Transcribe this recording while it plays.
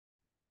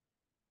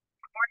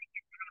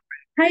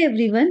Hi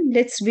everyone,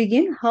 let's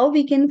begin how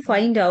we can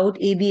find out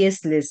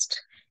ABS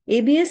list.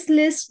 ABS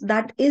list,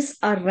 that is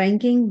a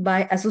ranking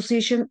by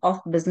Association of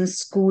Business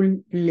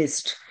School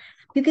list.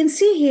 You can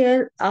see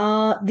here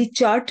the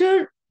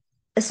Chartered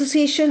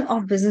Association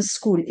of Business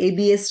School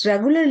ABS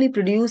regularly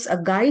produce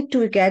a guide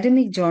to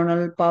academic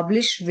journal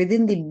published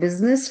within the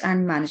business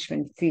and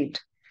management field.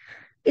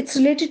 It's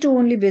related to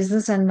only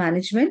business and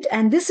management,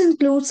 and this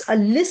includes a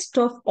list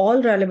of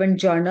all relevant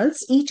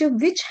journals, each of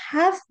which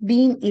have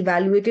been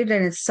evaluated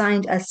and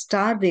assigned a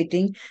star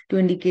rating to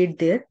indicate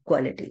their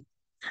quality.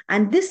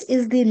 And this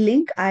is the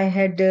link I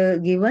had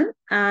given,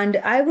 and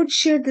I would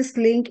share this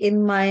link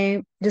in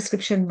my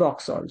description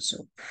box also.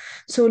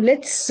 So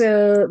let's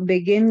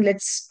begin.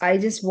 I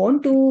just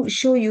want to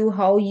show you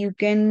how you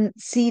can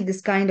see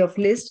this kind of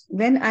list.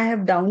 When I have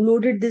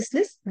downloaded this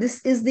list,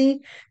 this is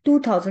the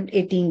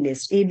 2018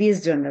 list,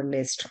 ABS journal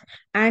list.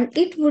 And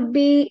it would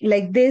be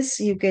like this.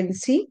 You can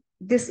see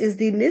this is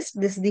the list,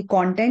 this is the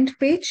content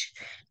page.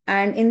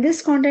 And in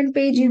this content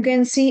page, you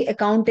can see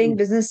accounting,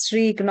 business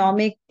history,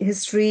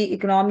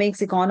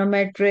 economics,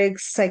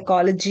 econometrics,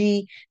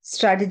 psychology,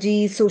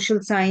 strategy,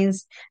 social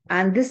science.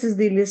 And this is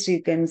the list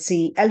you can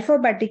see.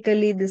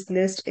 Alphabetically, this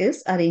list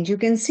is arranged. You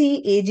can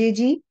see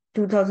AJG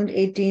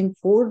 2018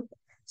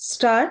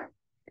 4-star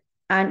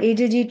and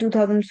AJG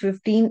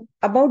 2015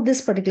 about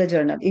this particular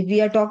journal. If we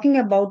are talking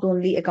about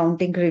only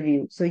accounting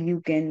review, so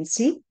you can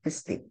see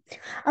this thing.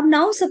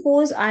 Now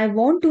suppose I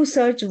want to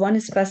search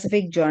one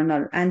specific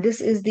journal, and this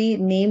is the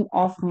name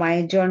of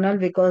my journal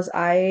because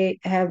I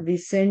have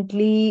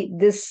recently in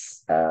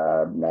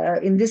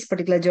this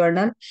particular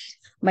journal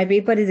my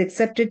paper is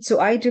accepted. So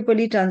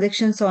IEEE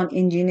transactions on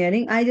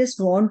engineering. I just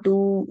want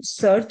to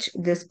search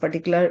this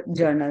particular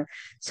journal.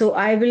 So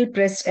I will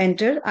press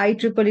enter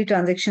IEEE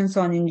transactions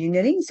on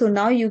engineering. So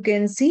now you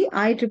can see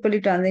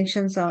IEEE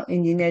transactions on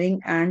engineering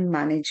and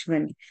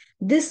management.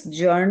 This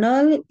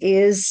journal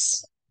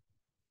is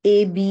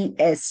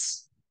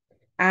ABS.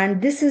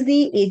 And this is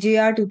the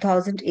AJR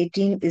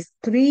 2018 is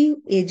 3,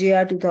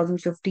 AJR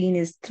 2015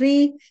 is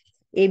 3,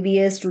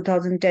 ABS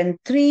 2010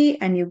 3,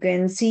 and you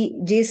can see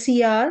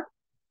JCR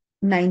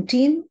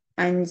 19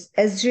 and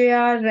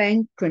SJR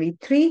rank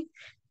 23,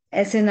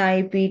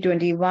 SNIP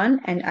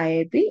 21 and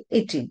IIP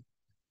 18.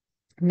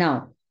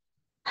 Now,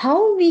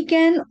 how we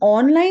can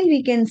online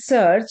we can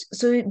search.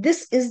 So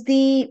this is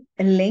the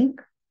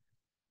link.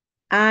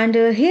 And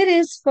here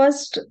is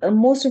first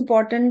most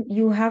important,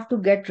 you have to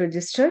get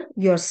registered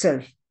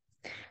yourself.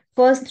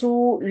 First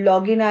through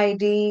login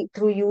ID,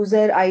 through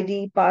user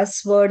ID,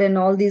 password, and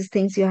all these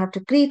things you have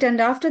to create.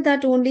 And after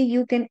that only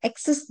you can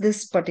access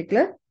this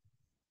particular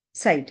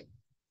site.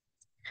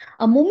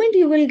 A moment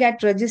you will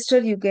get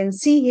registered, you can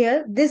see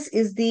here, this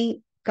is the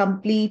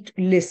complete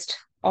list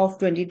of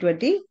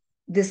 2020.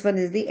 This one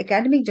is the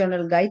Academic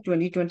Journal Guide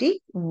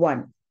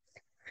 2021.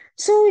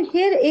 So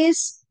here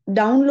is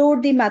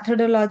download the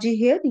methodology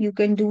here. You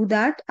can do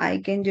that. I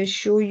can just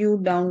show you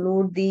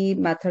download the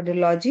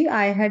methodology.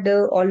 I had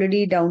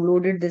already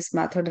downloaded this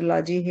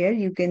methodology here.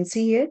 You can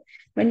see here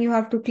when you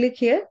have to click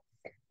here,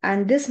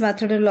 and this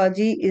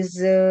methodology is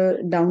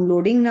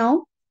downloading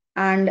now.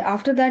 And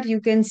after that,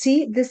 you can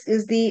see this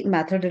is the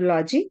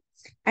methodology.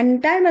 And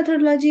entire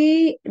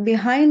methodology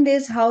behind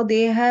this, how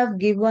they have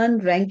given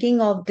ranking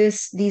of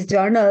these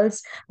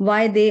journals,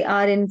 why they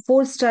are in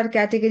 4-star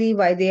category,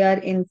 why they are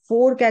in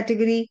 4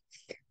 category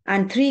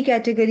and 3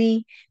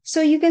 category. So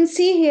you can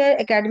see here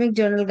Academic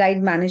Journal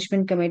Guide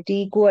Management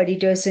Committee,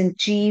 co-editors in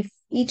chief,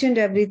 each and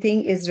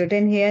everything is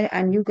written here,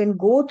 and you can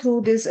go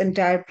through this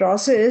entire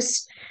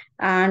process.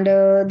 And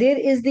there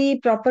is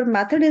the proper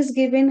method is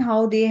given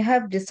how they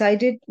have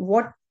decided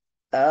what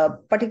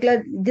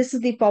particular, this is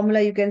the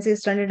formula, you can say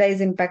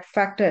standardized impact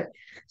factor.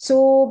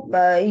 So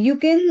you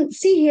can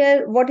see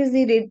here what is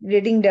the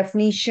rating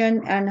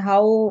definition and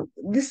how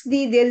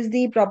there is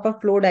the proper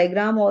flow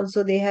diagram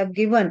also they have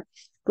given.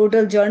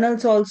 Total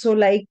journals also,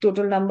 like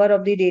total number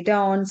of the data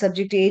on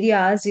subject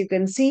areas. You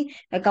can see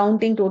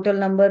accounting total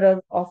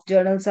number of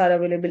journals are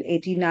available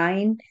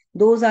 89.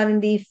 Those are in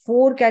the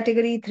 4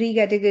 category, 3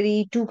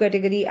 category, 2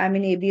 category. I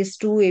mean ABS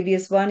 2,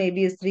 ABS 1,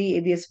 ABS 3,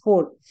 ABS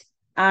 4.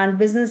 And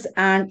business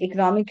and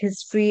economic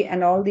history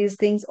and all these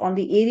things on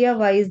the area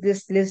wise,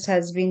 this list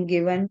has been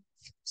given.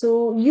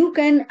 So you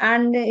can,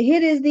 and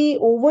here is the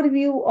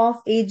overview of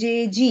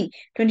AJG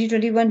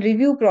 2021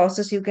 review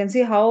process. You can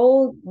see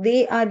how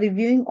they are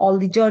reviewing all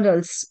the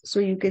journals. So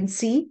you can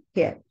see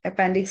here,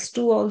 Appendix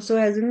 2 also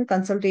has in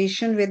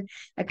consultation with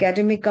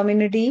academic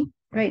community,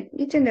 right?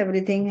 Each and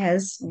everything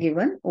has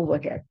given over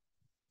here.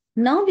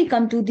 Now we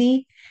come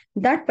to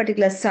that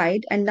particular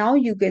site, and now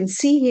you can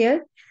see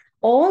here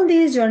all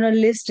these journal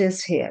list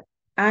is here,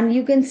 and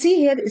you can see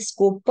here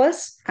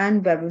Scopus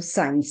and Web of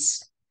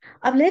Science.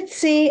 Let's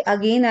say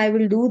again I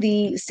will do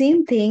the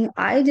same thing.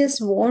 I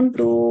just want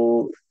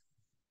to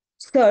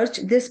search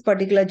this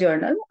particular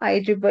journal,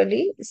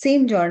 IEEE,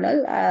 same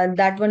journal.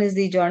 That one is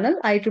the journal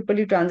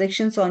IEEE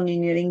Transactions on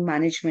Engineering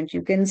Management.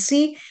 You can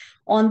see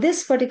on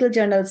this particular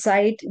journal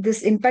site,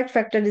 this impact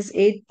factor is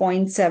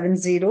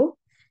 8.70.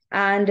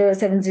 And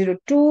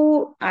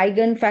 702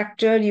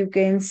 eigenfactor, you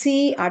can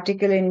see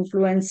article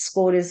influence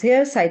score is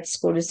here, site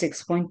score is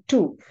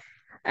 6.2.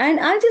 And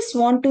I just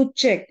want to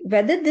check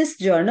whether this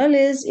journal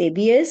is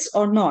ABS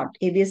or not.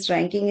 ABS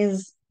ranking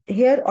is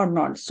here or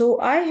not. So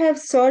I have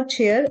searched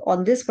here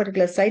on this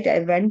particular site. I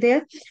went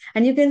there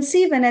and you can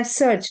see when I've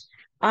searched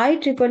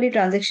IEEE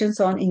transactions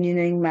on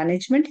engineering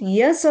management.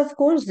 Yes, of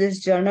course,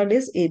 this journal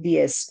is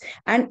ABS.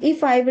 And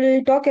if I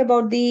will talk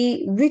about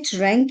the which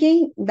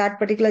ranking that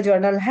particular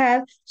journal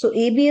have, so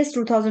ABS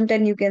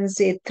 2010, you can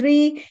say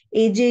 3,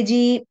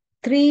 AJG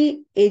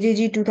 3,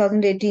 AJG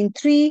 2018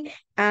 3,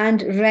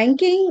 and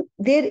ranking,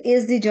 there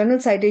is the Journal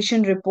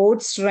Citation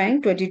Reports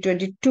rank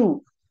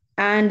 2022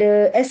 and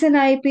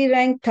SNIP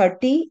rank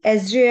 30,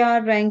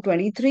 SJR rank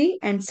 23,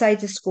 and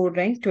Site Score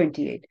rank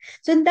 28.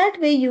 So in that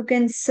way, you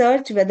can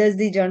search whether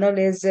the journal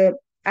is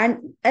and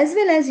as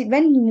well as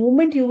when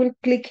moment you will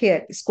click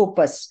here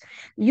Scopus,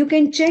 you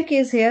can check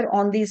is here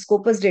on the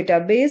Scopus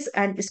database,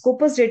 and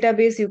Scopus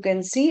database you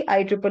can see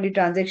IEEE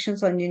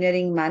transactions on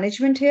engineering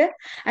management here,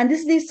 and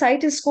this is the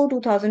site score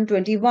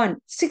 2021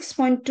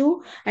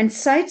 6.2 and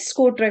site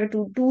score tracker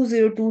to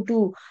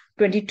 2022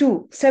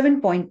 22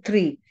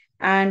 7.3.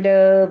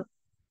 And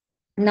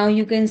now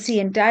you can see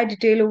entire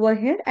detail over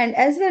here, and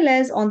as well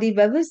as on the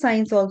Web of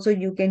Science also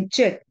you can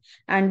check.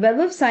 And Web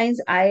of Science,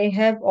 I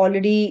have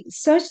already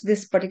searched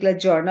this particular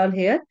journal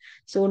here.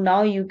 So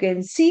now you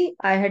can see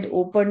I had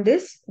opened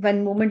this.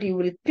 One moment you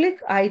will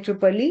click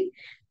IEEE,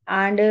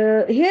 and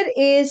here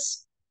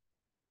is,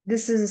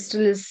 this is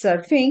still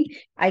surfing.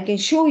 I can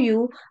show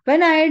you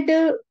when I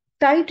had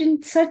typed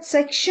in such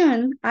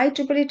section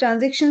IEEE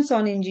transactions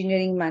on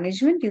engineering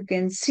management, you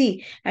can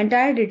see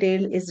entire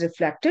detail is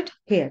reflected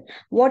here.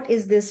 What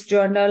is this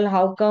journal?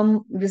 How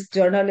come this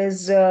journal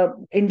is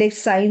index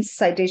science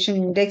citation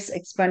index,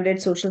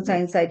 expanded social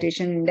science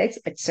citation index,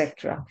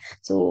 etc.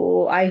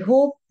 So I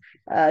hope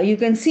you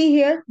can see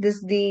here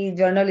this the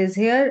journal is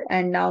here,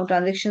 and now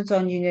transactions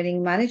on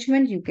engineering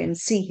management you can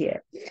see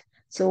here.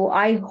 So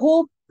I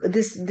hope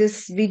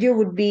this video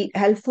would be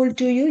helpful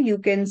to you. You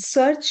can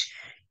search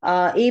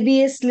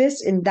ABS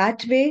list in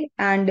that way,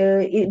 and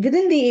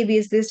within the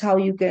ABS list, how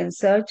you can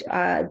search.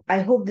 I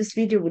hope this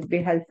video would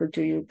be helpful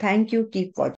to you. Thank you. Keep watching.